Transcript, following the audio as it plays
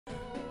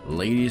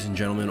Ladies and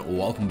gentlemen,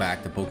 welcome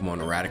back to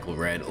Pokemon Radical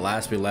Red.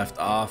 Last we left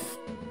off,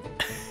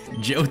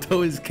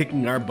 Johto is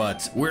kicking our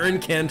butts. We're in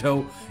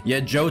Kanto,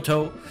 yet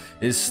Johto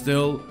is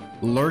still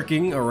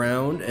lurking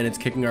around and it's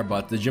kicking our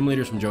butts. The gym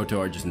leaders from Johto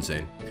are just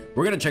insane.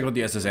 We're gonna check out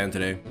the SSN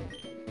today.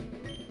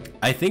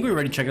 I think we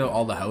already checked out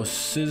all the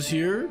houses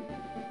here.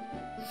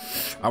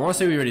 I want to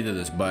say we already did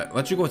this, but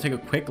let's just go take a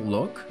quick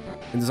look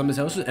into some of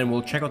these houses and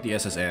we'll check out the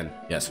SSN.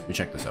 Yes, we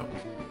checked this out.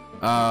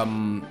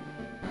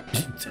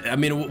 I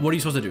mean, what are you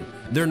supposed to do?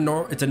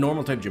 It's a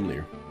normal type gym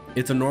leader.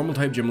 It's a normal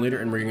type gym leader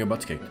and we're getting our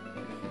butts kicked.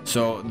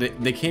 So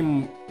they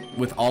came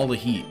with all the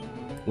heat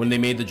when they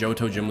made the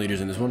Johto gym leaders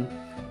in this one.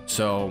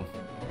 So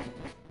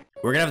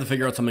we're gonna have to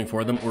figure out something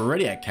for them. We're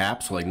already at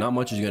cap, so like not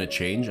much is gonna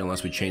change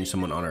unless we change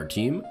someone on our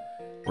team.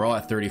 We're all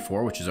at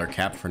 34, which is our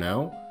cap for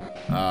now.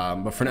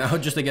 But for now,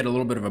 just to get a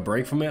little bit of a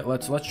break from it,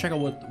 let's check out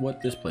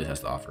what this place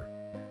has to offer.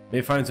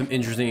 Maybe find some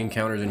interesting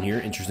encounters in here,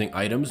 interesting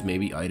items.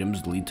 Maybe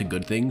items lead to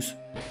good things.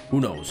 Who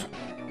knows?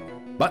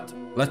 But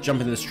let's jump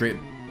into this straight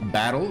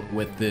battle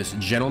with this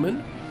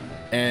gentleman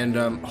and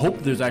hope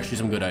there's actually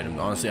some good items.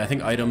 Honestly, I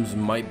think items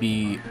might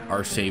be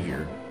our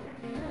savior.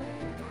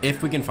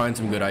 If we can find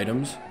some good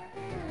items,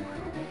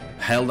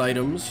 held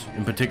items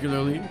in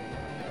particularly,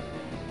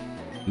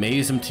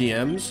 maybe some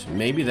TMs,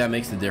 maybe that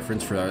makes the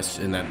difference for us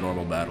in that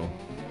normal battle.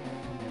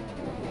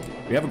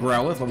 We have a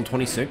Growlithe, level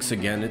 26.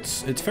 Again,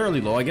 it's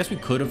fairly low. I guess we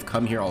could have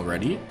come here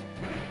already.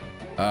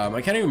 I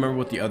can't even remember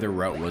what the other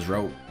route was.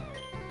 Route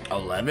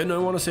 11, I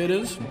want to say it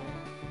is,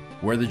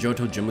 where the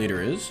Johto gym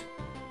leader is.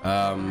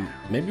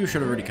 Maybe we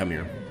should have already come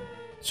here.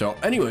 So,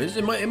 anyways,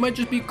 it might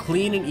just be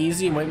clean and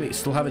easy. It might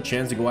still have a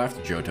chance to go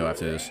after Johto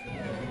after this,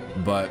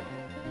 but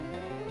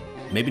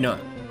maybe not.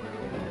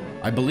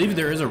 I believe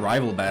there is a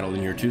rival battle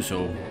in here too,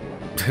 so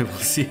we'll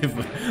see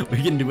if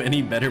we can do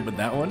any better with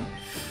that one.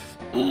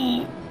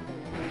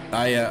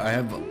 I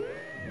have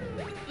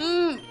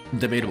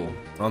debatable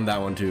on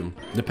that one too,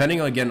 depending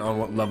again on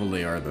what level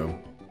they are though.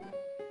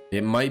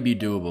 It might be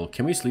doable.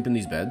 Can we sleep in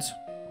these beds?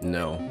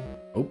 No.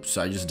 Oops,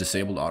 I just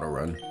disabled auto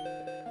run.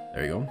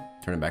 There you go.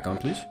 Turn it back on,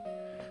 please.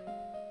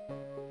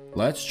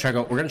 Let's check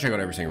out. We're gonna check out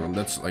every single room.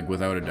 That's like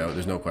without a doubt.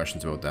 There's no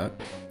questions about that.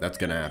 That's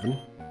gonna happen.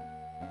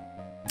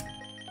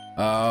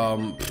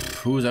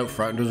 Who's out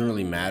front doesn't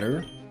really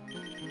matter.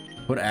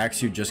 Put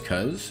Axew just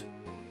cuz.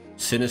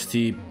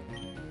 Sinistea.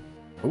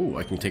 Oh,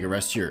 I can take a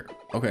rest here.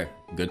 Okay,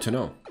 good to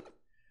know.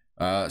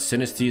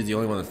 Sinistea is the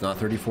only one that's not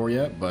 34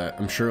 yet, but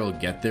I'm sure it'll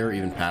get there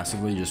even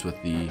passively just with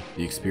the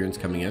experience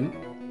coming in.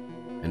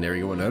 And there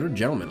you go, another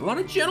gentleman. A lot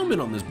of gentlemen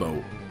on this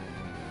boat.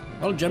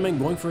 A lot of gentlemen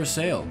going for a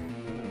sail.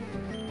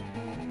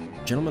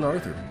 Gentleman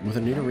Arthur with a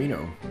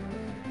Nidorino.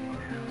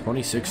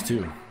 26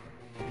 too.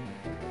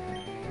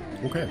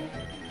 Okay.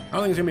 I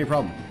don't think it's gonna be a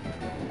problem.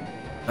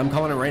 I'm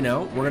calling it right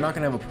now. We're not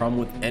gonna have a problem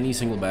with any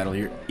single battle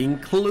here,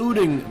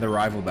 including the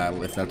rival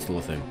battle, if that's still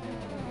a thing.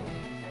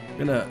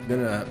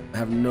 Gonna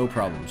have no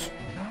problems.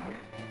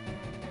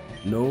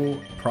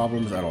 No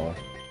problems at all.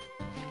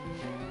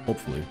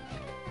 Hopefully.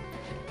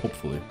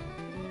 Hopefully.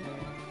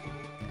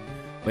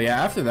 But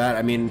yeah, after that,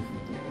 I mean,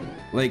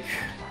 like,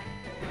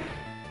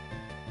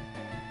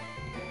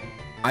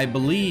 I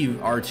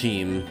believe our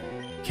team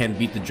can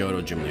beat the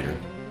Johto gym leader.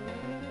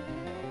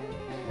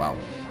 Wow.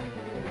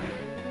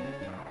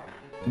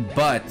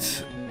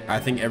 But I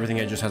think everything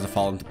just has to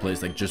fall into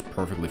place like just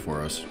perfectly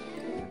for us.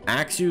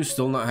 Axew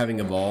still not having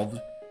evolved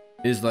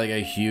is like a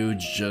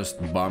huge just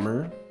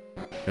bummer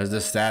because the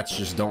stats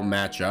just don't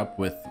match up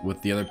with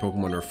the other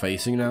Pokemon we're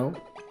facing now.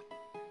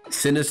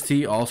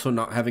 Sinistea also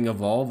not having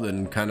evolved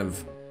and kind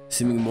of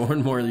seeming more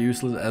and more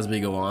useless as we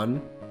go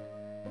on.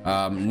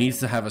 Needs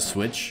to have a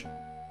switch.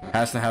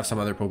 Has to have some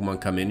other Pokemon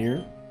come in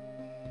here.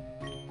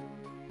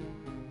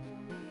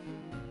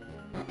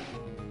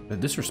 The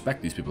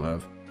disrespect these people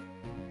have.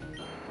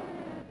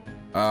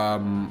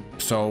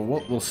 So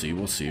we'll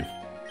see.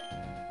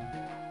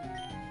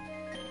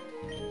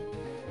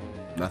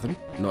 Nothing?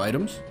 No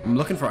items? I'm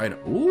looking for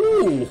items.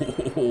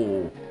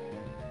 Ooh!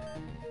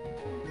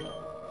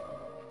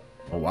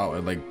 Oh wow,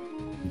 it like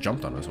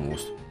jumped on us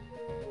almost.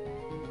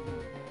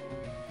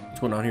 What's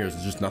going on here? Is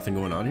there just nothing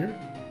going on here?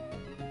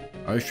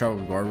 I always travel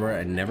with Barbara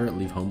and never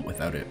leave home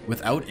without it.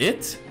 Without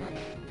it?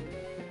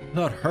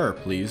 Without her,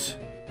 please.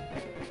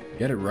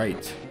 Get it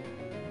right.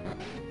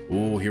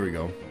 Oh, here we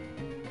go.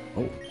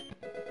 Oh.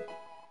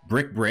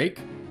 Brick break?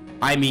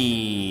 I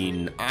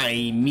mean.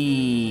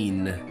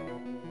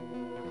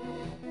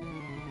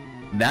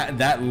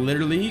 That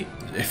literally,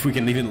 if we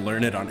can even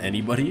learn it on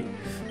anybody,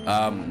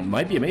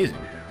 might be amazing.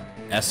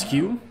 SQ?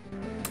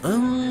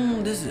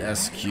 Oh, this is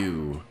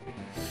SQ.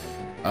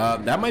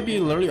 That might be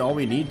literally all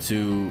we need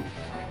to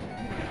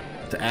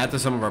add to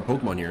some of our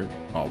Pokemon here.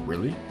 Oh,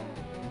 really?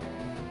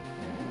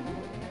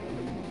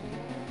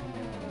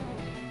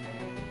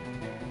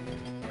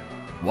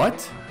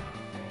 What?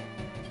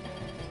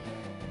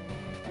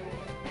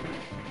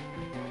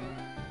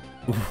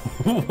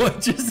 What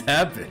just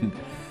happened?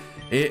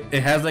 It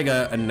has like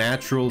a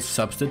natural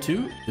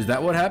substitute. Is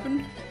that what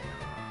happened?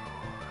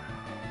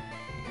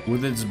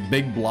 With its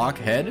big block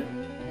head?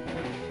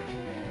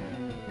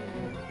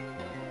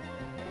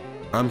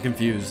 I'm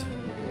confused.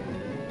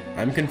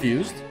 I'm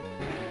confused.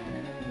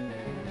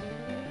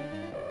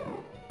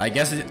 I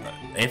guess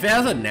if it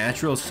has a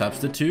natural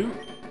substitute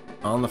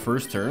on the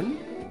first turn,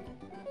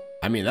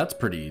 I mean, that's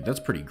pretty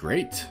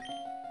great.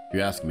 If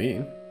you ask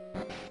me.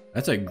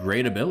 That's a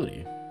great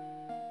ability.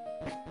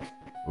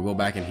 We'll go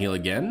back and heal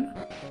again.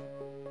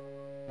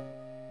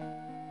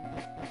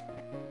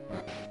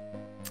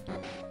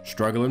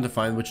 Struggling to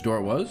find which door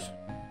it was.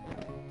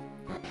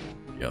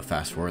 Yo,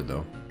 fast forward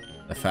though.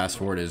 The fast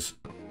forward is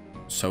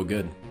so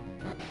good.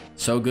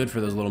 So good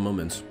for those little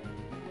moments.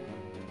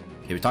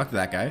 Okay, we talked to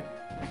that guy.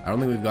 I don't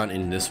think we've gotten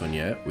in this one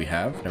yet. We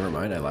have. Never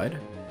mind, I lied.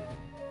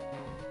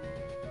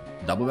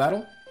 Double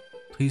battle?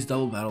 Please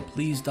double battle.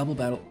 Please double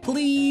battle.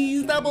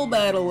 Please double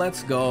battle.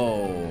 Let's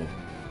go.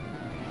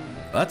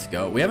 Let's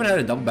go. We haven't had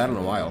a double battle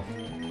in a while.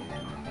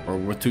 Or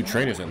with 2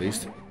 trainers at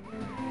least.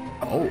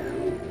 Oh,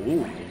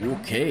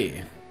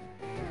 okay.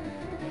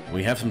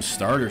 We have some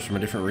starters from a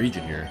different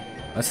region here.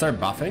 Let's start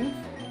buffing.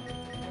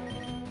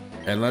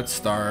 And let's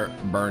start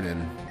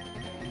burning.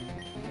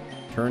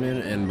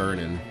 Turning and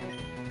burning.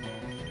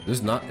 This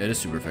is not, it is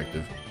super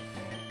effective.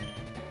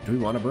 Do we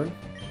want to burn?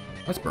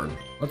 Let's burn.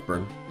 Let's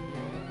burn.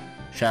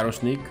 Shadow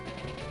Sneak.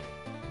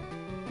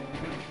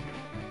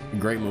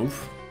 Great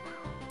move.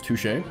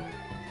 Touche.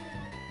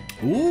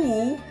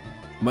 Ooh.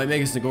 Might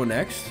make us to go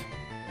next.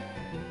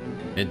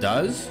 It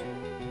does.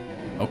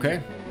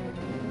 Okay.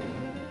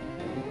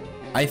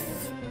 I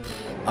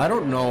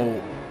don't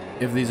know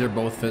if these are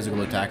both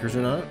physical attackers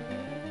or not.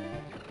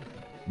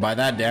 By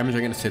that damage,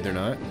 I'm gonna say they're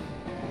not.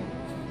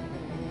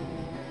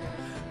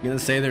 I'm gonna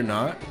say they're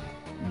not,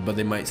 but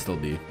they might still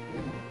be.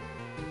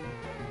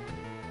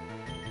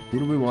 Who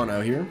do we want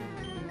out here?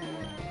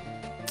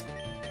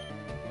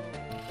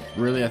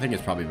 Really, I think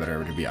it's probably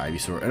better to be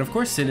Ivysaur. And of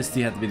course,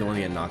 Sinistea had to be the one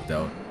to get knocked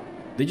out.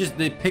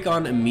 They pick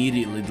on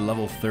immediately the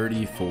level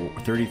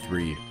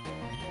 33.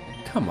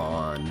 Come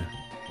on.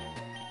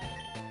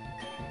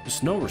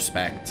 Just no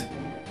respect.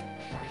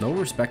 No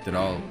respect at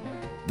all.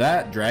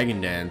 That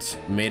Dragon Dance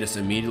made us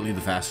immediately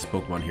the fastest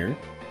Pokemon here.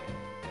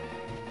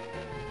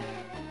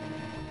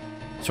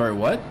 Sorry,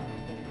 what?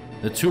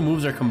 The 2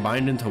 moves are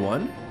combined into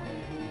one?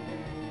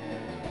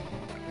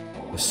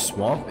 The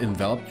swamp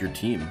enveloped your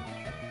team.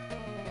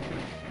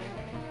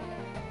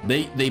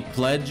 They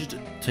pledged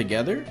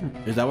together?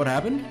 Is that what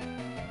happened?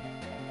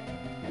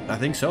 I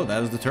think so. That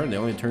was the turn. They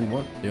only turned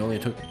one. They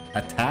only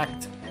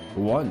attacked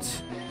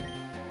once.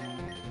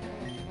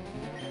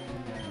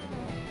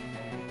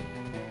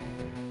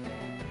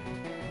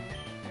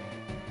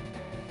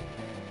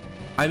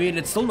 I mean,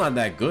 it's still not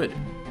that good.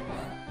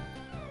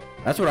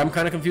 That's what I'm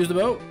kind of confused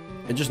about.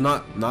 It's just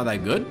not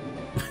that good.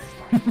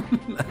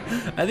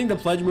 I think the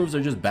pledge moves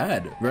are just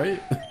bad,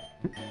 right?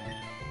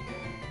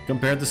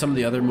 Compared to some of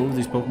the other moves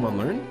these Pokemon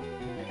learn.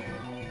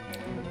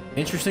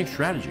 Interesting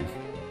strategy.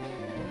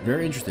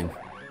 Very interesting.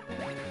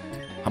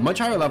 A much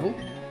higher level,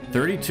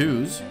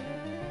 32s,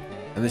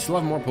 and they still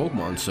have more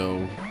Pokemon,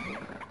 so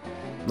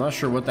not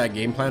sure what that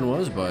game plan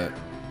was, but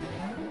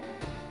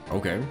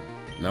okay.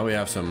 Now we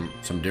have some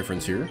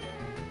difference here.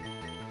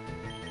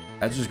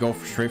 Let's just go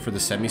straight for the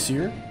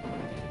Semi-Seer.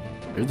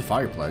 Here's the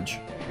Fire Pledge.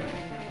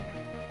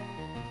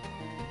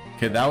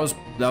 Okay, that was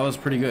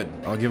pretty good.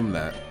 I'll give him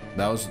that.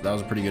 That was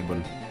a pretty good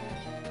one.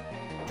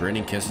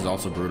 Draining Kiss is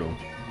also brutal.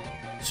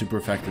 Super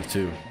effective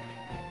too.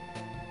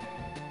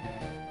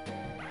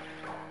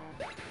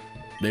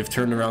 They've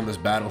turned around this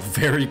battle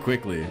very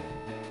quickly.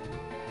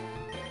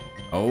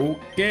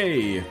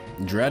 Okay.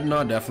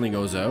 Dreadnought definitely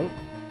goes out.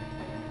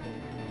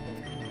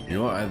 You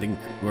know what? I think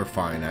we're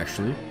fine,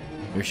 actually.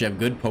 We actually have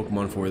good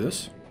Pokemon for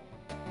this.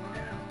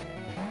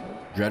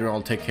 Dreadnought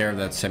will take care of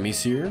that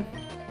Semi-Seer.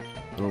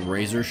 Little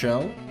Razor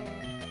Shell.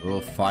 A little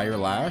Fire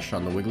Lash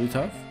on the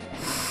Wigglytuff.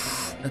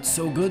 That's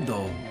so good,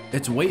 though.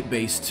 It's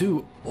weight-based,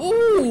 too.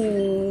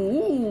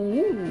 Ooh!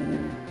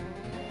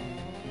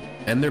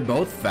 And they're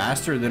both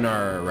faster than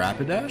our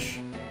Rapidash?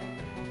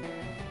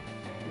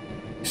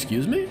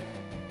 Excuse me?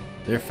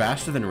 They're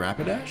faster than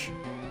Rapidash?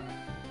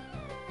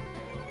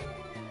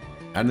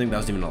 I don't think that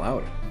was even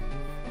allowed.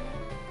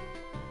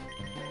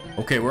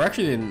 Okay, we're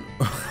actually in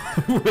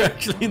we're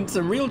actually in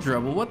some real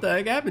trouble. What the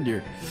heck happened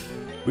here?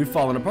 We've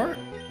fallen apart.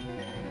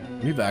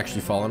 We've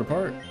actually fallen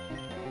apart.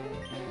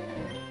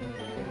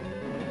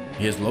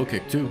 He has low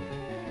kick too.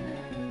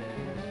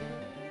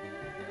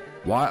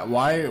 Why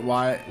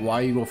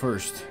you go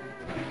first?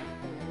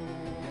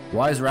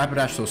 Why is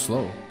Rapidash so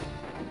slow?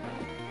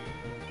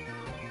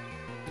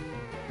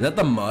 Is that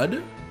the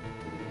mud?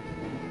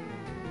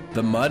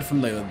 The mud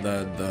from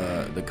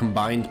the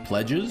combined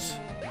pledges?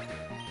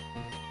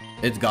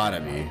 It's gotta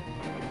be.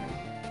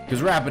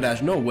 Because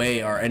Rapidash, no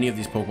way are any of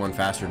these Pokemon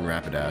faster than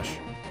Rapidash.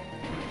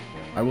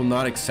 I will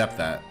not accept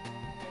that.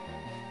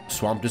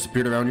 Swamp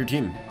disappeared around your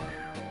team.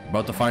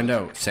 About to find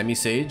out.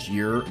 Semi-Sage,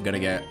 you're gonna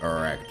get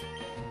wrecked.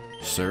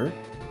 Sir?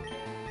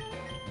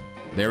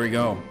 There we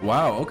go.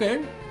 Wow,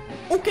 okay.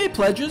 Okay,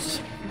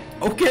 pledges.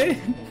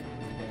 Okay.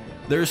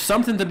 There's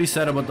something to be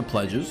said about the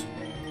pledges,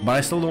 but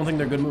I still don't think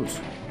they're good moves.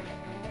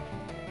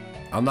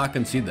 I'll not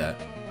concede that.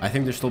 I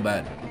think they're still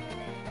bad.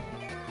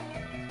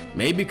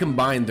 Maybe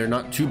combined, they're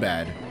not too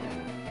bad.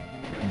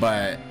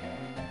 But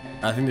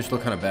I think they're still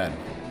kind of bad.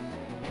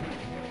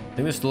 I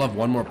think they still have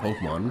one more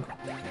Pokemon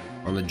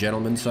on the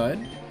gentleman side.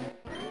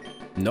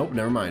 Nope,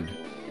 never mind.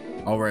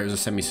 All right, it was a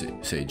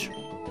semi-sage.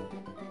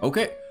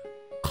 Okay,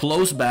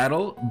 close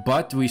battle,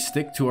 but we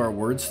stick to our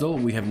word still.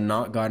 We have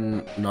not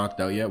gotten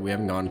knocked out yet. We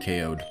haven't gone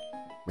KO'd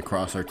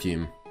across our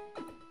team.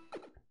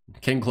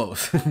 Came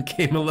close.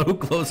 Came a little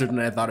closer than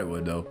I thought it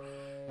would, though.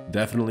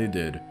 Definitely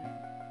did.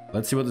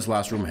 Let's see what this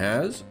last room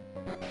has.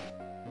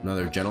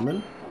 Another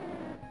gentleman.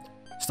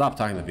 Stop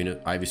talking to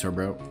Venus Ivysaur,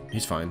 bro.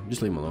 He's fine.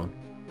 Just leave him alone.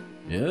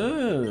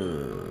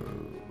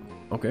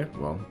 Yeah. Okay,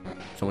 well,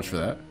 so much for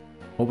that.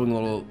 Hoping a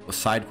little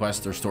side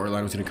quest or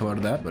storyline was going to come out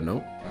of that, but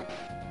no.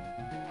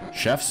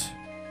 Chefs.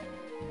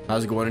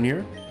 How's it going in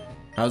here?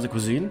 How's the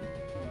cuisine?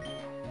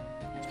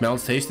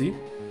 Smells tasty.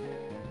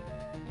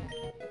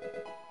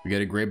 We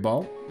get a great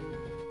ball.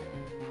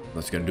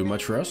 That's going to do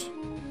much for us.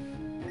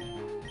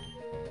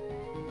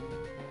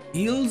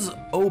 Eels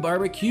au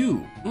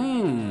barbecue.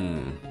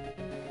 Mmm.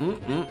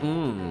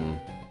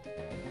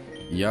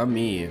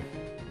 Yummy.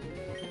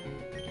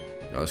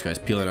 Oh, this guy's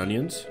peeling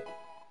onions.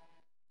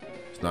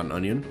 It's not an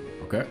onion.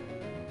 Okay.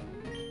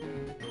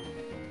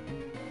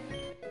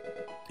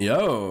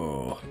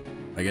 Yo.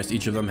 I guess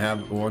each of them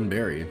have one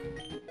berry.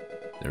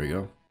 There we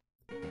go.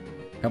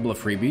 Couple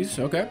of freebies.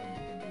 Okay.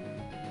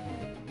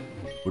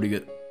 What do you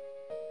get?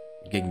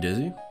 Getting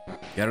dizzy?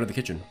 Get out of the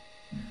kitchen.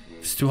 If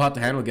it's too hot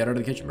to handle, get out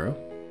of the kitchen, bro.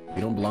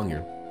 You don't belong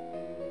here.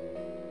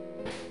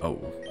 Oh.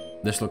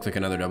 This looks like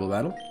another double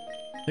battle.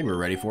 I think we're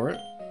ready for it.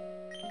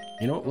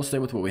 You know what? We'll stay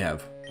with what we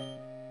have.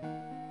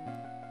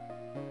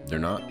 They're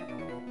not.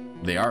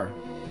 They are.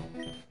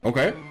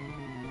 Okay.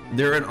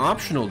 They're an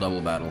optional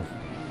double battle.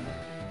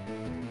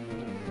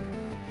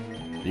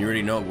 You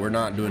already know we're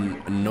not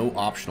doing no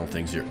optional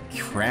things here.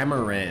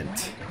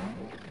 Cramorant.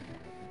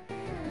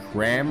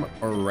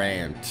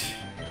 Cramorant.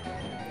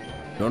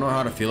 Don't know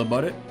how to feel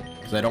about it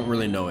because I don't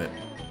really know it.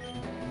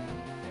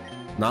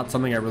 Not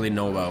something I really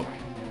know about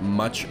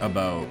much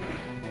about.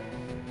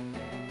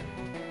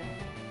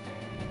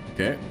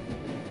 Okay.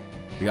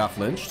 We got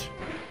flinched.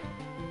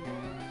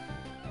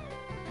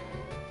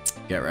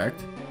 Get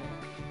wrecked.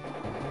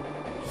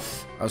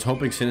 I was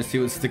hoping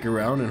Sinistea would stick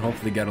around and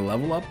hopefully get a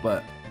level up,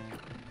 but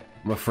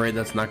I'm afraid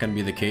that's not going to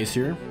be the case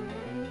here.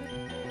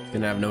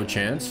 Gonna have no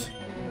chance.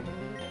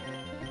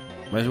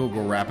 Might as well go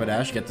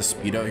Rapidash, get the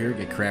speed out here,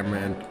 get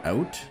Cramorant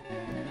out.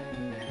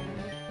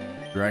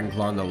 Dragon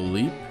Claw on the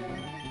leap.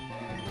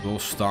 A little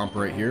stomp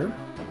right here.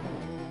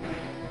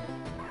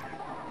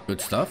 Good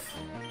stuff.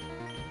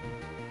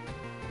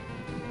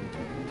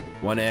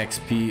 1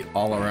 XP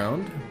all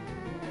around.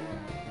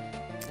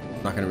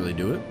 Not gonna really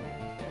do it.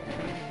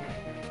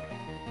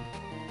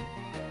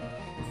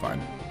 We're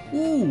fine.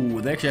 Ooh,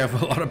 they actually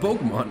have a lot of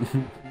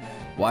Pokemon.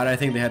 Why did I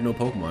think they had no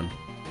Pokemon?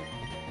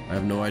 I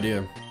have no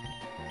idea.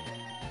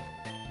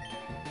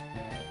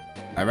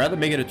 I'd rather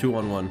make it a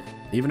 2-on-1,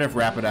 even if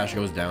Rapidash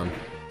goes down.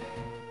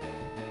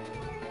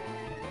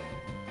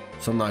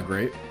 Still not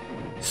great.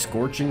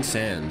 Scorching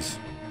Sands.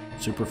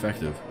 Super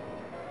effective.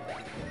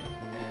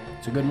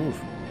 It's a good move.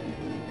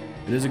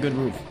 It is a good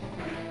move.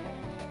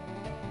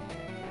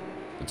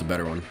 It's a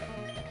better one.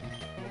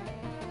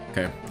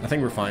 Okay, I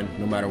think we're fine,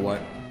 no matter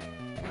what.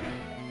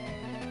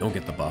 Don't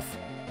get the buff.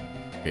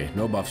 Okay,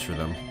 no buffs for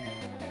them.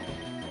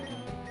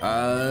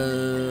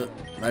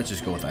 Let's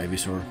just go with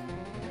Ivysaur.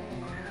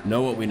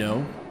 Know what we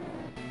know.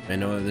 I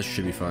know that this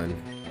should be fine.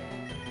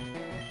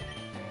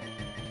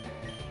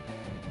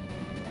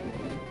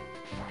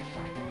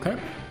 Okay.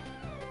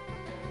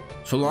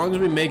 So long as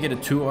we make it a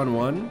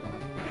 2-on-1,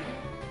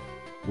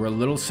 we're a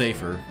little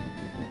safer.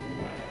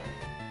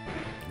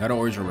 I'd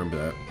always remember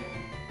that.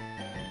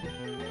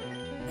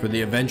 For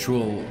the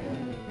eventual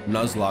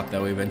Nuzlocke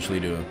that we eventually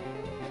do.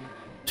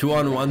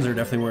 2-on-1s are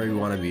definitely where we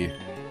want to be.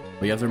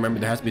 But you have to remember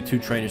there has to be 2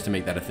 trainers to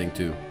make that a thing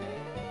too.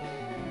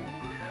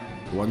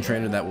 One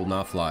trainer that will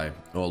not fly.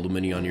 Oh,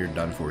 Luminion, you're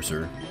done for,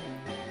 sir.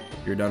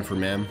 You're done for,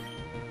 ma'am.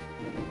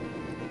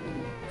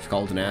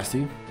 Scald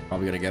Nasty,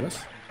 probably gonna get us.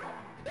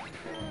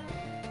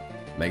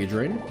 Mega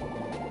Drain.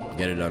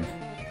 Get it done.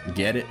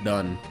 Get it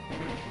done.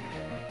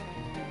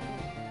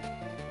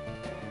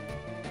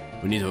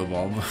 We need to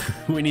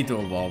evolve. We need to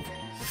evolve.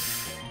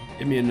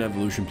 Give me an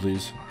evolution,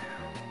 please.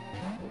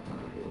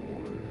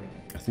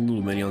 I think the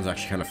Luminion's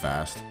actually kind of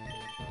fast.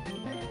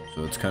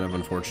 So it's kind of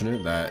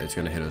unfortunate that it's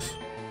going to hit us.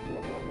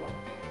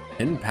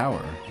 In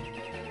power.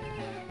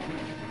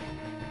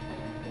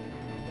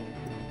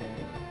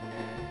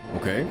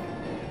 Okay.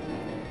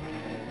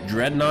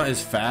 Dreadnought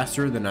is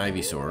faster than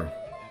Ivysaur.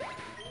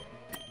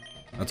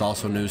 That's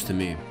also news to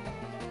me.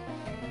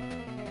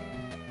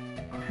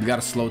 We got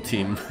a slow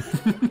team.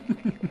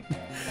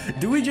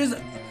 Do we just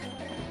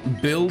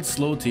build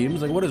slow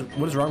teams? Like, what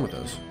is wrong with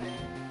us?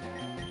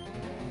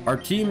 Our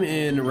team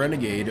in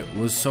Renegade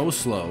was so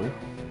slow.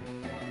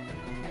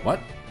 What?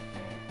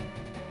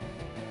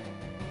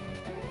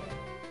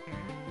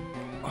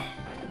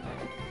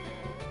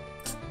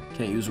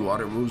 Can't use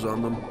water moves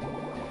on them.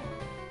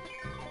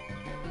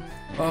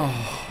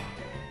 Oh.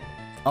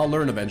 I'll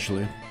learn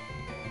eventually.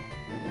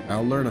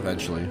 I'll learn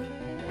eventually.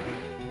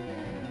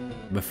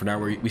 But for now,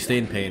 we stay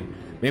in pain.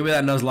 Maybe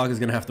that Nuzlocke is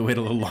gonna have to wait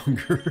a little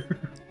longer.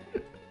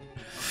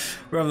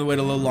 We're having to wait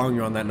a little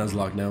longer on that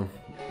Nuzlocke now.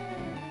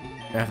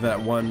 After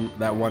that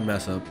one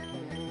mess up.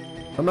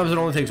 Sometimes it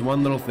only takes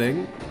one little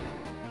thing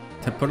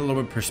to put a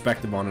little bit of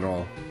perspective on it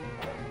all.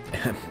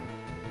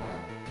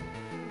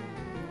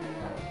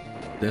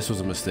 This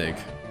was a mistake.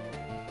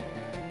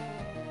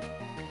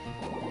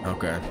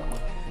 Okay.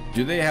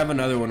 Do they have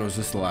another one or was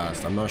this the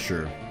last? I'm not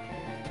sure.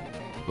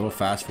 A little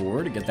fast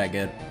forward to get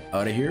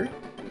out of here.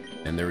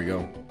 And there we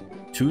go.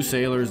 2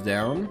 sailors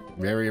down.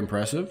 Very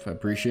impressive. I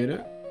appreciate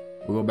it.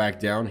 We'll go back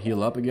down,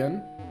 heal up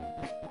again.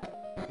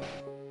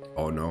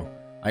 Oh no.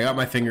 I got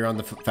my finger on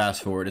the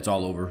fast forward. It's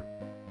all over.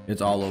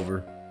 It's all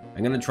over.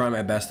 I'm gonna try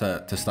my best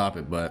to stop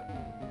it, but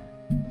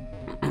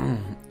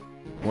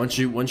once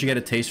you get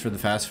a taste for the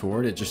fast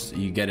forward,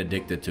 you get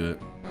addicted to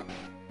it.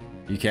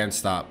 You can't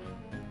stop.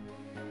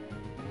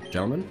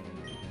 Gentlemen?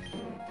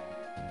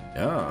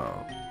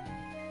 Oh.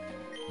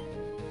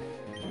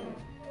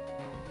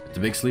 It's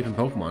a big sleeping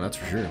Pokemon, that's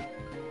for sure.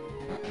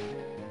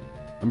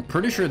 I'm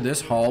pretty sure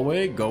this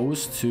hallway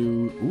goes to...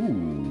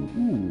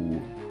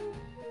 Ooh.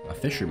 A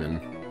fisherman.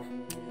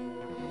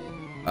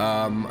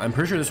 I'm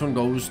pretty sure this one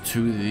goes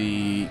to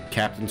the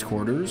captain's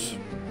quarters,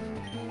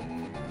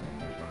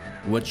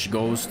 which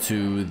goes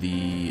to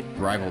the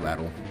rival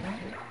battle.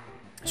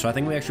 So I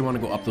think we actually want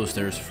to go up those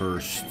stairs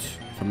first,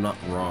 if I'm not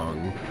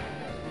wrong,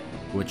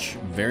 which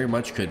very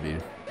much could be.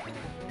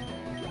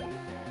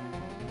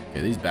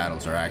 Okay, these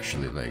battles are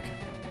actually like,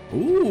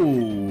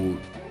 ooh,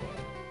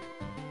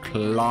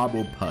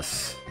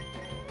 Clobopus.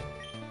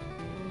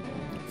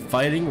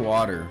 Fighting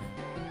water.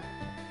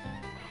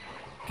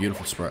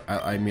 Beautiful sprite.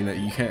 I mean,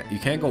 you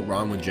can't go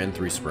wrong with Gen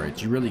 3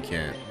 sprites. You really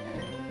can't.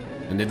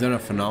 And they've done a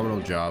phenomenal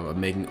job of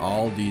making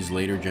all these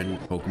later gen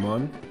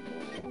Pokemon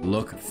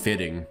look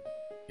fitting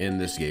in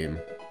this game.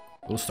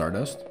 A little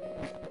Stardust.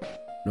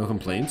 No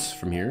complaints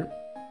from here.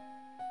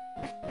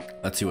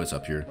 Let's see what's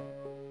up here.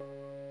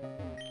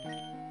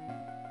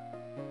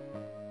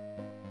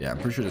 Yeah, I'm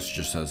pretty sure this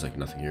just says like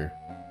nothing here.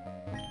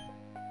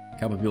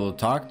 Couple people to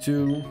talk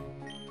to.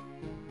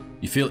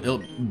 You feel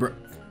ill.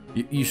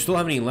 You still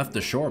haven't even left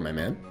the shore, my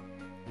man.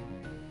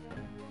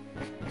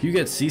 If you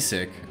get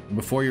seasick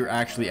before you're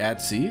actually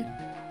at sea,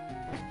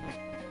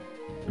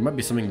 there might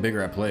be something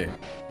bigger at play.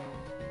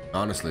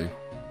 Honestly,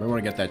 might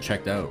want to get that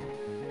checked out.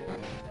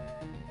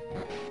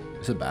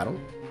 Is it battle?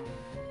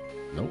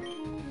 Nope.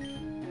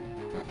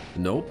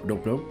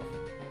 Nope.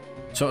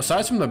 So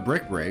aside from the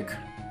brick break,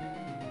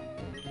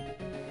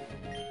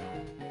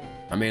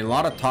 I mean, a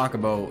lot of talk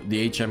about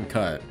the HM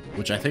cut,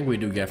 which I think we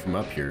do get from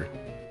up here,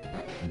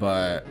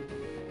 but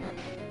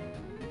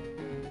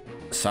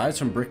aside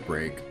from brick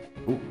break,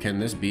 ooh, can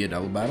this be a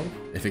double battle?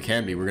 If it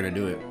can be, we're gonna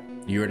do it.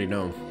 You already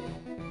know.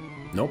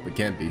 Nope, it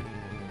can't be.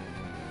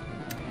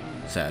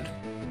 Sad.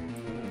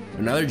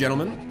 Another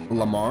gentleman,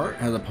 Lamar,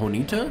 has a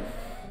Ponyta.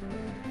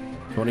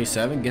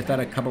 27, get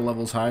that a couple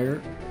levels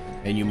higher,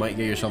 and you might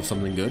get yourself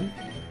something good.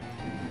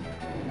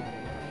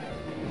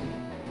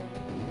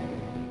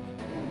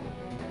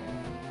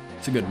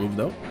 It's a good move,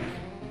 though.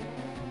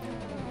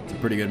 It's a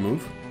pretty good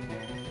move.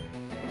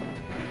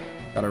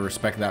 Gotta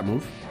respect that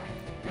move.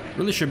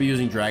 Really should be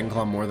using Dragon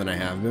Claw more than I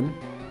have been,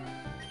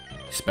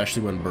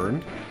 especially when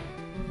burned.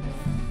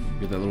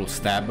 Get that little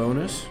stab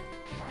bonus.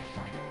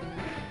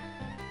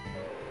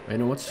 You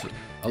know what's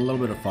a little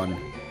bit of fun?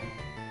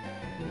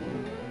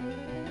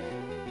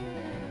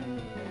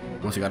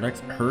 What's he got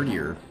next?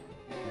 Herdier.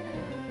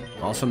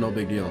 Also no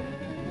big deal.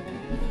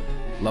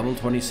 Level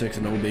 26,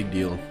 no big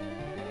deal.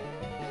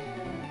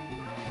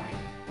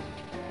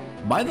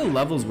 By the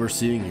levels we're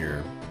seeing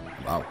here,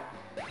 wow.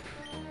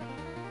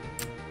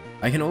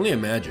 I can only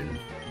imagine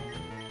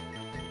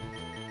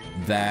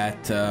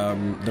that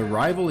the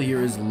rival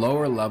here is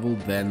lower level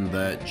than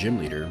the gym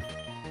leader.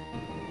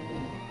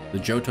 The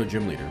Johto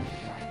gym leader.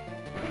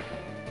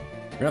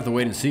 We're gonna have to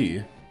wait and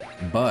see,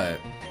 but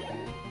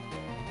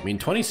I mean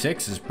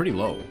 26 is pretty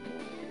low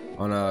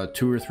on a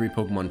 2 or 3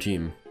 Pokemon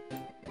team.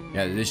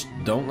 Yeah, they just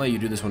don't let you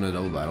do this one in a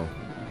double battle.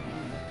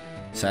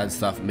 Sad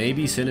stuff.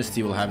 Maybe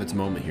Sinistea will have its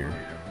moment here.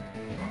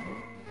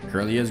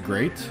 Curly is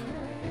great.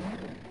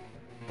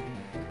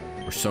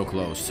 We're so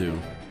close too.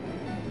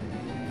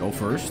 Go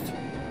first.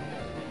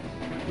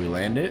 We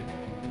land it.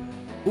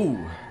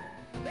 Ooh,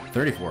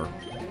 34.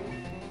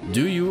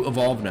 Do you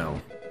evolve now?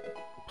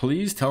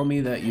 Please tell me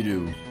that you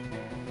do.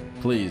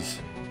 Please.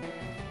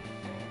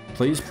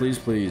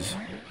 Please.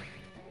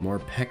 More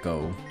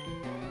Peko.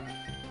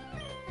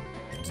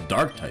 It's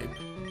dark type.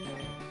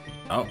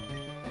 Oh.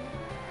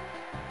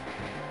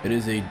 It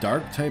is a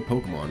dark type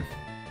Pokemon.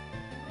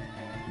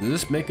 Does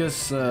this make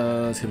us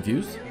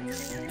confused?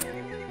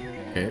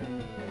 Okay.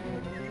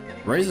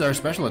 Raises our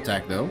special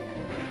attack though.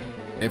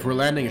 If we're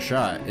landing a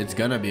shot, it's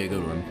gonna be a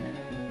good one.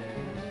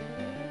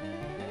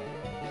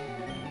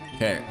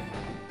 Okay.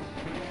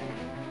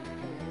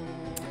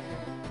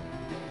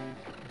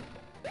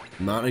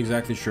 Not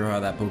exactly sure how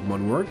that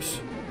Pokemon works,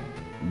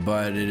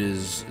 but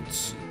it's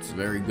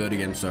very good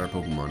against our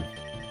Pokemon.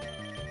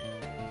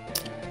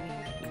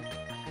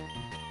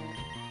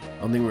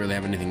 I don't think we really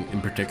have anything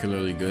in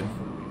particularly good,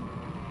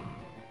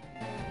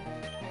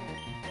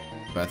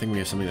 but I think we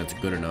have something that's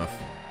good enough.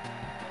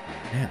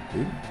 Damn,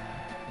 dude.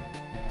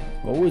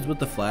 Always with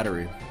the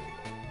flattery.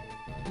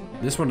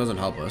 This one doesn't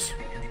help us.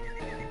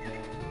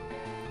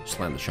 Just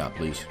land the shot,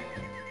 please.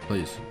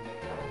 Please.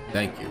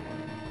 Thank you.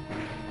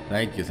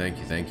 Thank you, thank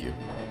you, thank you.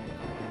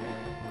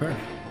 Okay.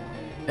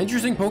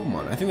 Interesting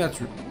Pokemon. I think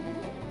that's...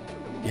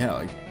 Yeah,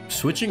 like,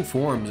 switching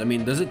forms. I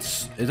mean, does it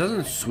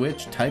doesn't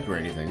switch type or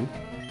anything.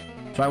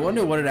 So I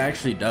wonder what it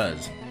actually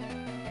does.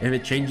 If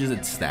it changes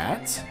its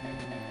stats?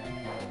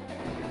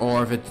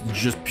 Or if it's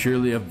just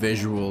purely a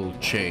visual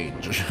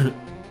change.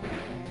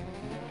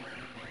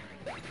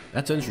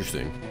 That's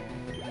interesting.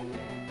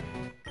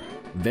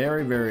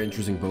 Very, very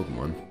interesting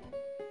Pokemon.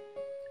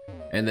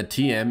 And the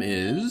TM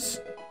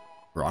is...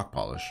 Rock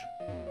Polish.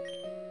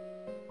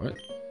 What?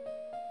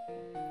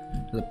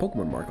 There's a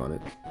Pokemon mark on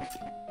it.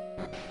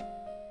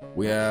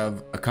 We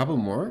have a couple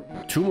more.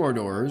 2 more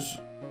doors.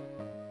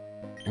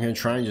 I'm gonna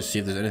try and just see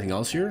if there's anything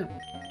else here,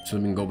 so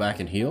we can go back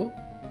and heal.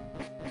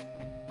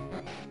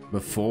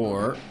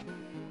 Before...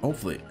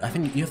 Hopefully. I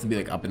think you have to be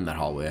like up in that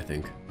hallway, I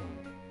think.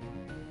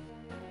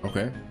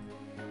 Okay.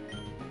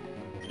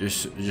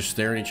 Just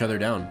staring each other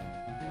down.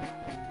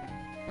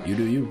 You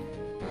do you.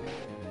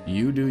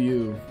 You do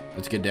you.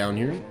 Let's get down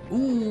here.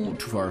 Ooh,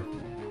 too far.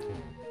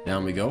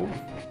 Down we go.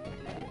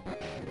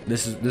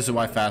 This is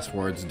why fast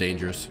forward's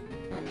dangerous.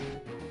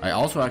 I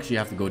also actually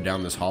have to go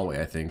down this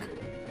hallway, I think.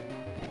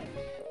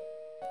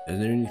 Is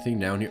there anything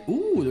down here?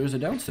 Ooh, there's a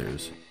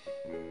downstairs.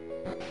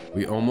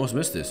 We almost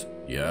missed this.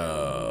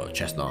 Yo,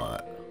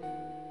 Chestnut.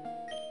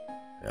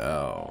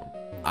 Yo.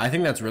 I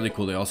think that's really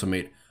cool. They also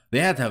made... They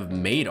had to have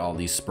made all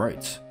these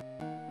sprites.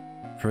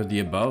 For the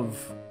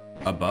above...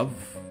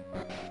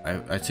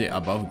 I'd say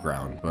above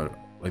ground, but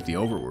like the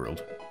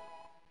overworld.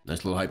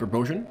 Nice little hyper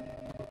potion.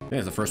 I think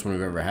it's the first one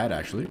we've ever had,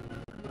 actually.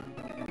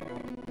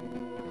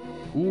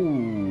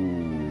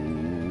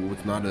 Ooh,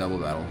 it's not a double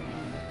battle.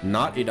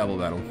 Not a double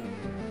battle.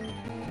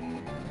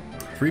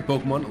 3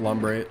 Pokemon,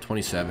 Lombre,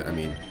 27. I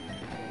mean,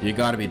 you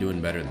gotta be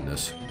doing better than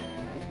this.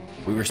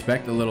 We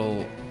respect a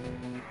little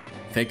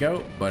fake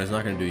out, but it's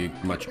not gonna do you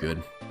much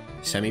good.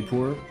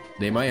 Semi-poor.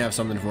 They might have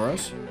something for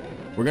us.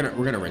 We're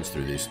gonna rinse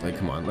through these. Like,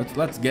 come on,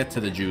 let's get to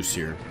the juice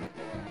here.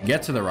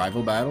 Get to the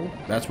rival battle.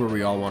 That's where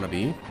we all want to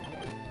be.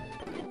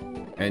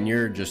 And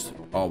you're just...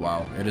 Oh,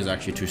 wow. It is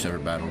actually 2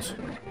 separate battles.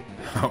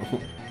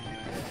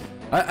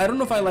 I don't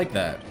know if I like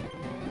that.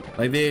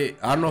 Like, I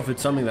don't know if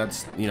it's something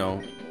that's, you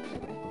know,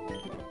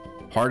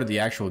 part of the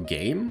actual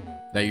game.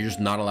 That you're just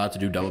not allowed to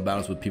do double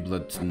battles with people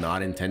that's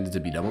not intended to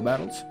be double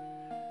battles.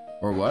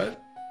 Or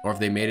what? Or if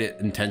they made it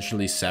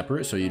intentionally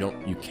separate so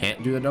you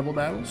can't do the double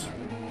battles.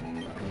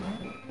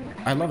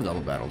 I love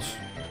double battles.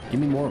 Give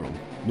me more of them.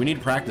 We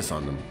need practice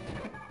on them.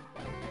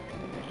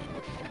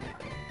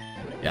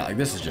 Yeah, like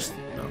this is just...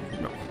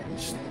 No.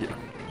 Just, you know.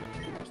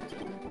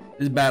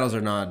 These battles are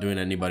not doing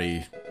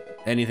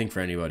anything for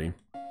anybody.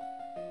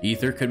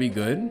 Ether could be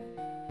good.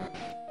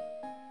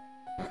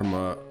 From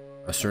a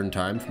certain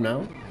time from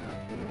now.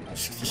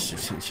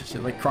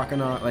 Like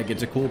Croconaut, like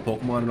it's a cool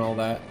Pokemon and all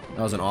that.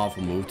 That was an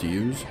awful move to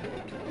use.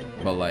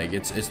 But like,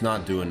 it's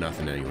not doing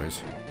nothing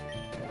anyways.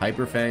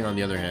 Hyper Fang, on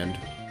the other hand,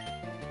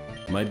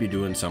 might be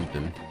doing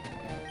something.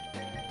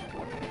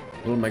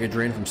 Little Mega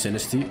Drain from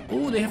Sinistea.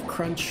 Oh, they have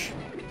Crunch.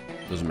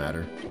 Doesn't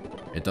matter.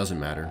 It doesn't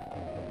matter.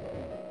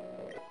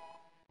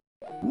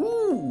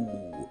 Ooh.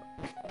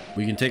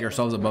 We can take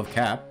ourselves above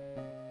cap.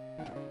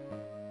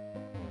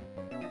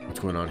 What's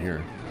going on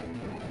here?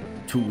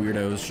 2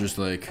 weirdos just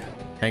like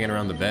hanging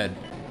around the bed.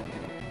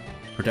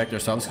 Protect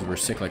ourselves because we're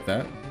sick like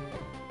that.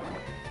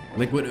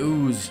 Liquid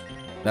Ooze.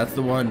 That's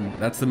the one.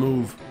 That's the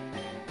move.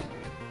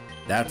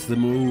 That's the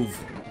move.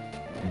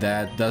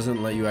 That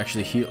doesn't let you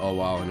actually heal. Oh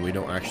wow, and we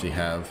don't actually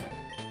have.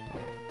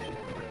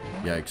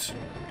 Yikes.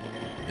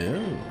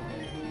 Ew.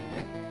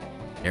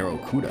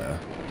 Aerocuda.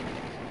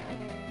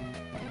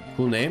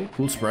 Cool name,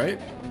 cool sprite.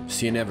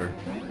 See ya never.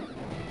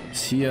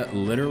 See ya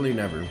literally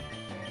never.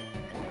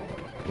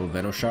 Little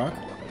Venoshock.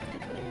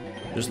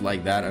 Just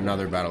like that,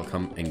 another battle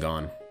come and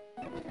gone.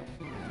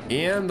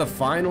 And the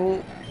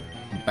final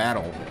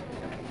battle.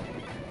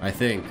 I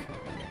think.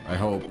 I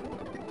hope.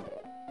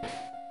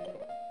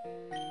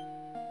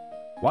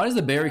 Why does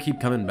the berry keep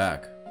coming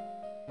back?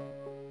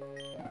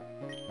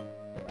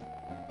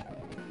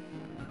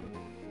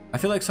 I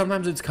feel like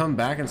sometimes it's come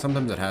back and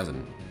sometimes it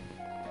hasn't.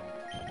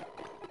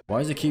 Why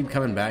does it keep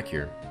coming back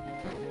here?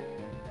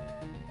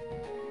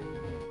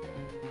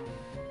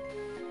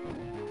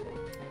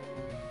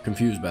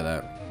 Confused by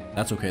that.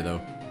 That's okay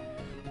though.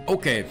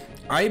 Okay,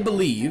 I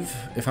believe,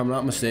 if I'm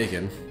not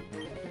mistaken,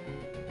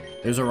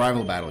 there's a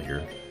rival battle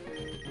here.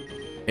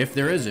 If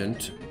there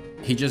isn't,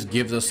 he just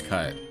gives us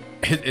cut.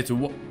 It's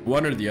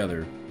one or the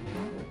other.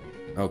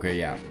 Okay,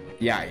 yeah.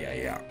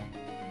 Yeah.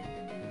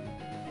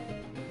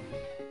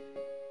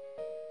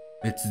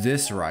 It's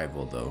this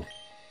rival, though.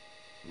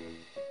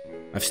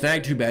 I've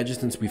snagged 2 badges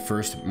since we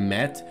first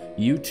met.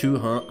 You too,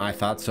 huh? I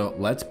thought so.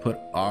 Let's put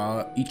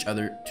each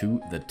other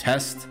to the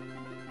test.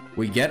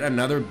 We get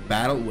another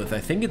battle with, I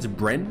think it's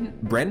Brendan?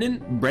 I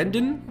think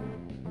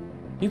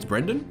it's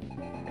Brendan?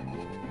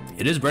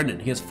 It is Brendan.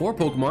 He has 4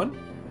 Pokemon.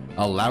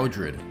 A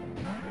Loudred.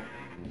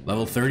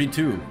 Level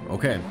 32.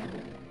 Okay.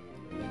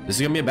 This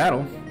is gonna be a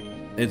battle.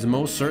 It's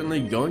most certainly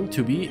going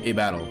to be a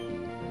battle.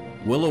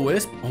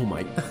 Will-O-Wisp? Oh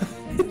my...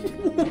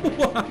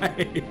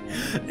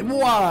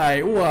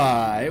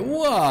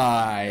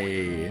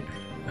 Why?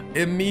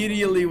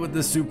 Immediately with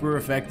the super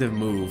effective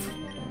move.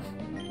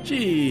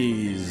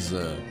 Jeez.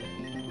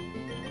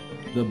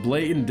 The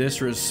blatant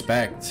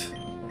disrespect.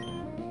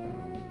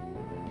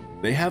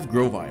 They have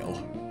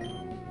Grovyle.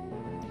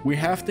 We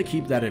have to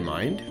keep that in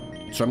mind.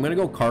 So I'm gonna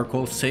go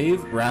Carkol,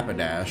 save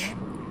Rapidash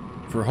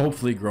for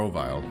hopefully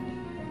Grovyle.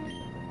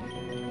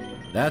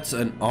 That's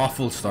an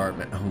awful start,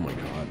 man. Oh my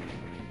god.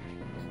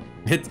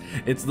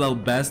 It's the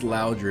best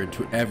Loudred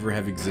to ever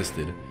have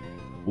existed.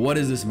 What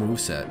is this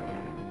moveset?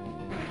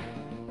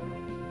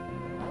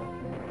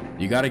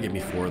 You gotta get me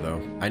 4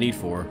 though. I need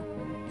 4.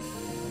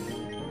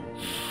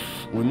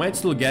 We might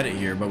still get it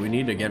here, but we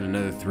need to get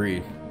another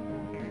 3.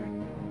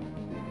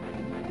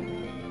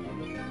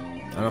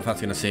 I don't know if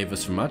that's gonna save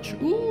us from much.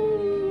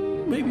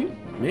 Ooh, maybe.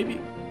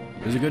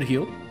 There's a good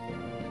heal.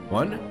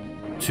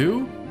 1,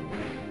 2.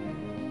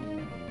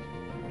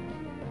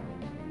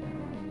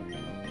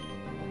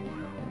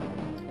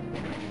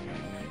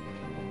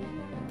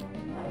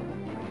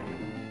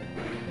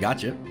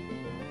 Gotcha.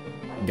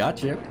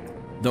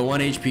 The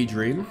 1 HP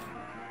dream.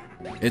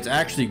 It's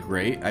actually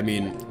great. I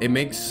mean,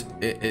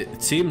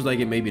 it seems like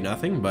it may be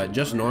nothing, but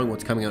just knowing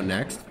what's coming out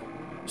next,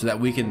 so that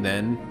we can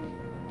then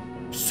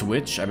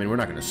switch. I mean, we're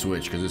not gonna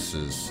switch because this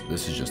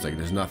is just like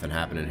there's nothing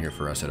happening here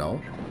for us at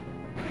all.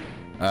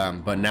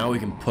 But now we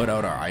can put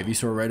out our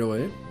Ivysaur right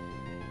away.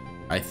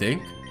 I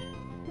think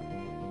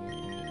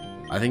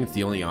it's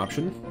the only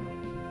option.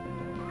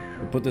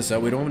 We'll put this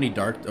out. We don't have any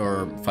dark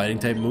or fighting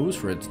type moves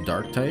for its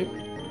dark type.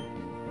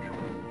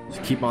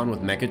 Let's keep on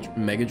with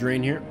Mega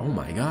Drain here. Oh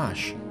my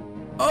gosh.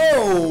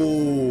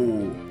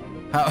 Oh!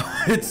 How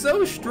it's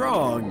so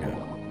strong.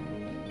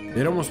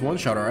 It almost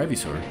one-shot our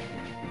Ivysaur.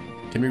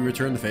 Can we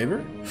return the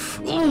favor?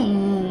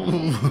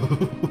 Ooh!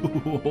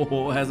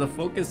 Has a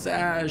Focus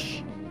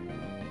Sash.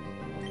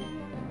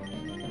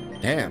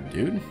 Damn,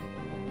 dude.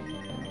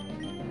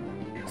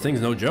 This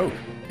thing's no joke.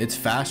 It's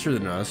faster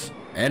than us,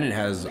 and it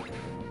has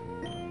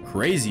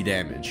crazy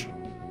damage.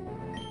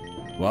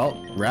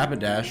 Well,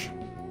 Rapidash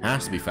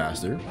has to be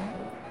faster.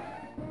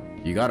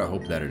 You gotta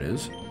hope that it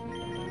is.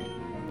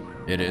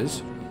 It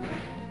is.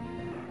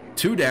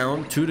 2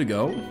 down, 2 to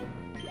go.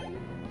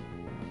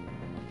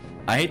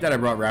 I hate that I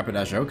brought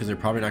Rapidash out because they're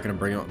probably not gonna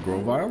bring out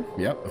Grovyle.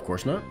 Yep, of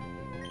course not.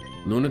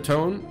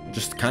 Lunatone,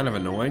 just kind of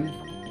annoying.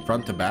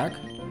 Front to back.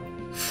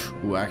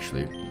 Ooh,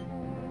 actually.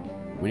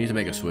 We need to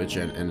make a switch,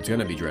 and it's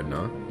gonna be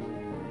Dreadnought.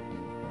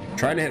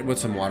 Trying to hit with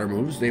some water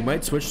moves. They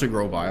might switch to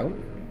Grovyle.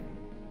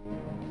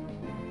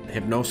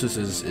 Hypnosis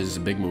is a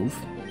big move,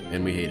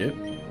 and we hate it.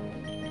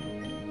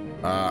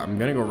 I'm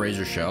gonna go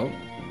Razor Shell.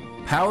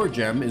 Power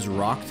Gem is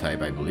Rock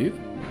type, I believe.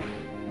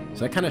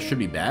 So that kind of should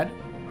be bad.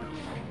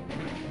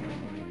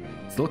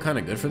 Still kind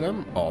of good for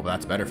them. Oh,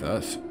 that's better for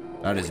us.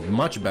 That is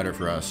much better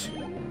for us.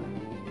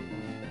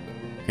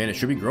 Okay, and it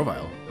should be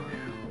Grovyle.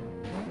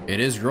 It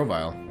is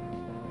Grovyle.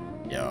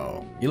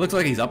 Yo, he looks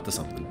like he's up to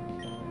something.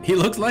 He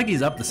looks like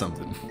he's up to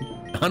something.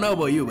 I don't know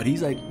about you, but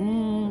he's like,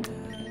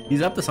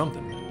 he's up to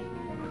something.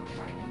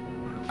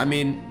 I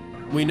mean,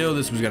 we know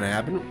this was gonna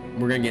happen.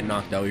 We're gonna get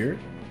knocked out here.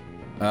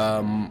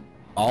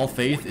 All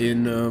faith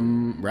in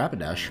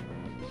Rapidash.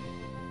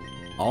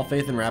 All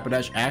faith in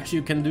Rapidash.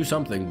 Actually can do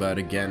something, but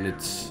again,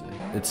 its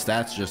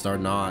stats just are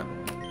not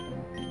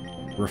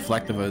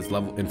reflective of its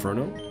level.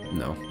 Inferno?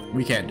 No,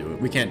 we can't do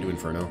it. We can't do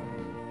Inferno.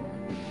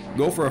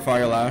 Go for a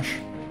Fire Lash.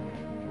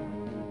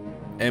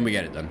 And we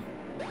get it done.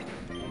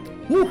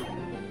 Woo!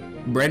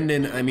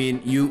 Brendan, I mean,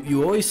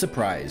 you always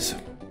surprise.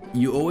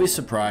 You always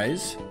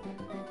surprise.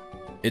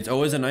 It's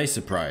always a nice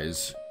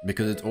surprise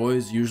because it's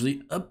always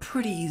usually a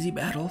pretty easy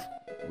battle.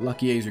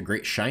 Lucky Eggs are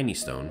great. Shiny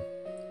Stone.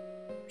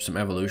 Some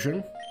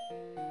evolution.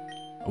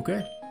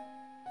 Okay.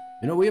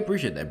 You know, we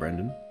appreciate that,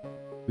 Brendan.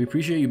 We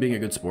appreciate you being a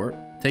good sport.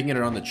 Taking it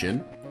on the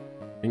chin.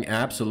 Being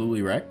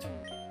absolutely wrecked.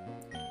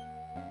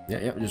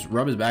 Yeah, just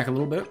rub his back a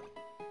little bit.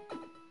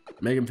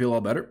 Make him feel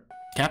all better.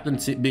 Captain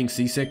being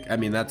seasick, I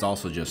mean, that's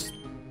also just...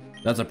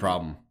 That's a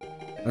problem.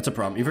 That's a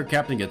problem. If your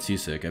captain gets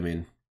seasick, I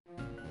mean...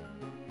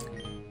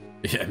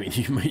 Yeah, I mean,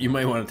 you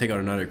might want to take out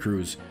another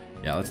cruise.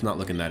 Yeah, let's not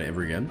look at that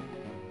ever again.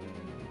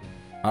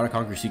 How to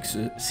conquer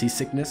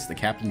seasickness. The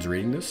captain's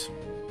reading this.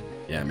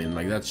 Yeah, I mean,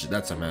 like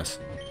that's a mess.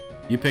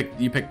 You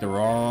picked the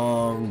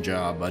wrong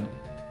job, bud.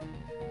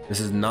 This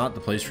is not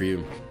the place for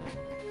you.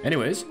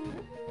 Anyways,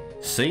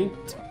 Saint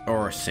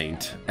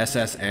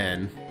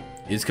SSN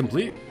is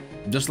complete.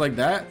 Just like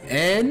that,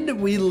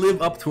 and we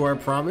live up to our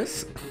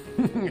promise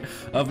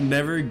of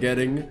never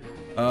getting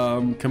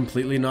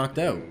completely knocked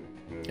out.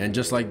 And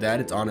just like that,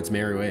 it's on its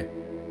merry way.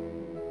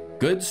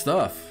 Good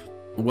stuff.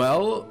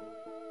 Well,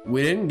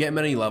 we didn't get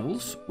many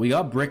levels. We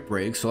got Brick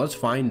Break, so let's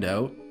find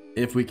out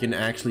if we can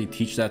actually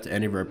teach that to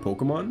any of our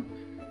Pokemon,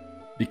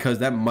 because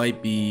that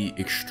might be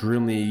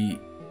extremely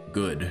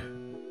good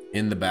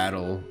in the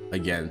battle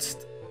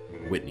against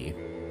Whitney.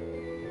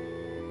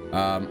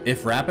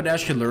 If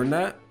Rapidash could learn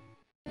that,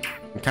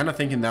 I'm kind of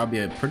thinking that would be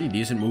a pretty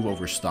decent move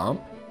over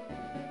Stomp,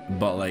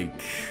 but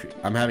like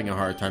I'm having a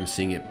hard time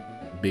seeing it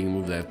being a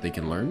move that they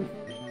can learn.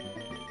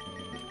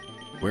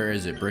 Where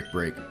is it? Brick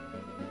Break.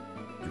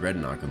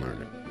 Dreadnought can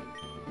learn it.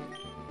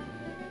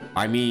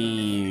 I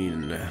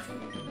mean,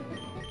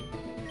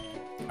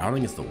 I don't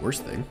think it's the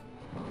worst thing.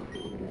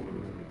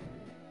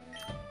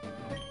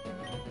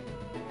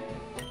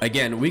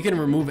 Again, we can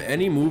remove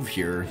any move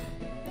here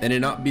and it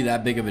not be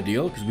that big of a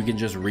deal because we can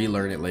just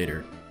relearn it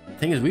later.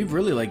 Thing is, we've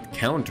really liked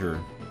Counter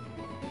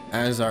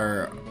as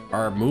our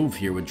move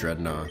here with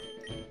Dreadnought.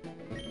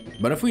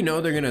 But if we know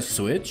they're gonna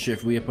switch,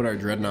 if we put our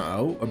Dreadnought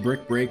out, a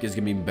Brick Break is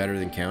gonna be better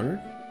than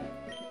Counter.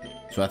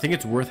 So I think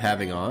it's worth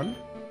having on.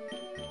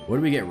 What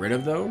do we get rid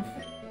of though?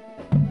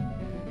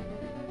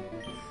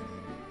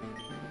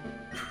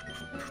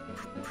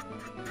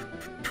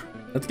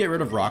 Let's get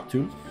rid of Rock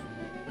Tomb.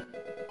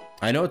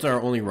 I know it's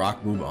our only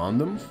rock move on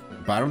them,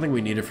 but I don't think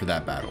we need it for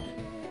that battle.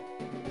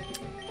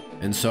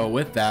 And so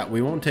with that,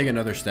 we won't take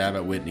another stab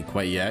at Whitney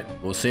quite yet.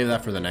 We'll save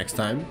that for the next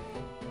time.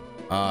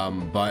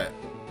 But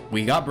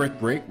we got Brick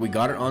Break. We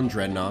got it on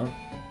Dreadnought.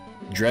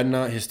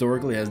 Dreadnought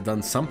historically has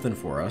done something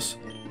for us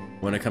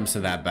when it comes to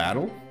that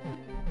battle.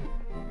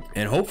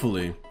 And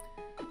hopefully,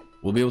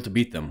 we'll be able to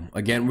beat them.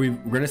 Again, we're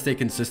going to stay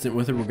consistent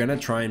with it. We're going to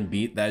try and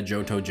beat that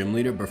Johto gym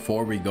leader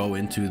before we go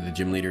into the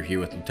gym leader here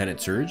with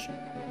Lieutenant Surge.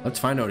 Let's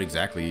find out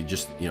exactly,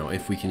 just, you know,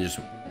 if we can just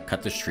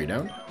cut this tree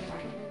down.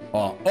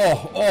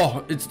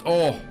 It's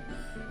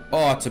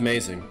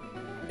amazing.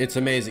 It's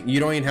amazing.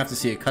 You don't even have to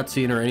see a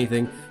cutscene or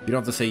anything. You don't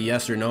have to say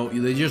yes or no.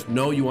 They just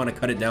know you want to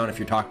cut it down if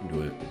you're talking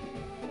to it.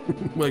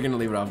 We're going to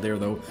leave it off there,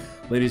 though.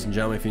 Ladies and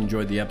gentlemen, if you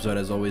enjoyed the episode,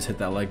 as always, hit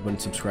that like button,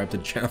 subscribe to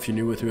the channel if you're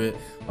new to it.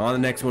 On the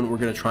next one, we're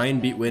going to try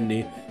and beat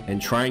Whitney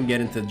and try and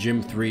get into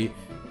Gym 3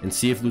 and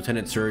see if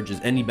Lieutenant Surge is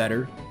any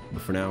better.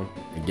 But for now,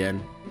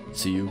 again,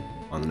 see you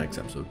on the next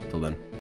episode. Till then.